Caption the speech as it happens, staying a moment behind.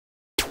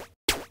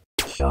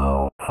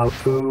So, how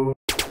to?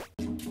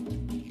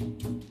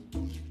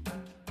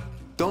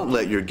 Don't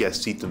let your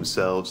guests seat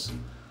themselves.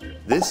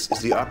 This is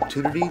the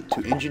opportunity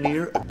to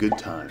engineer a good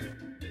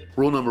time.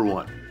 Rule number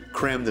 1,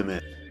 cram them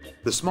in.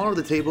 The smaller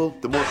the table,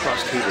 the more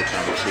cross-table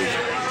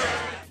conversation.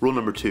 Rule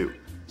number 2,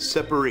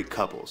 separate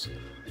couples.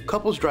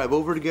 Couples drive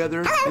over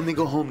together and they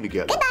go home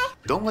together.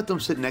 Don't let them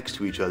sit next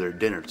to each other at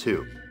dinner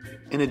too.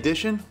 In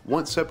addition,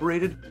 once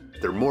separated,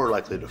 they're more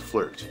likely to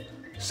flirt.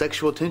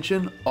 Sexual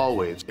tension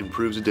always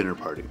improves a dinner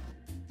party.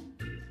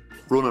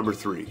 Rule number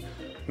 3,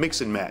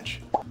 mix and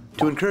match.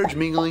 To encourage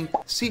mingling,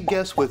 seat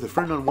guests with a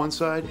friend on one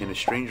side and a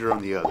stranger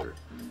on the other.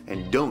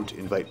 And don't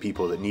invite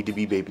people that need to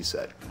be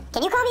babysat.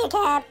 Can you call me a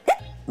cab?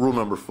 Rule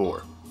number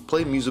 4,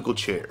 play musical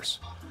chairs.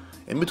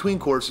 In between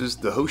courses,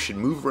 the host should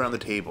move around the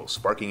table,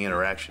 sparking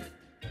interaction.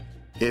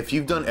 If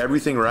you've done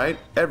everything right,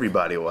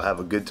 everybody will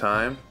have a good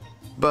time,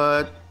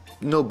 but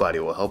nobody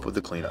will help with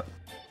the cleanup.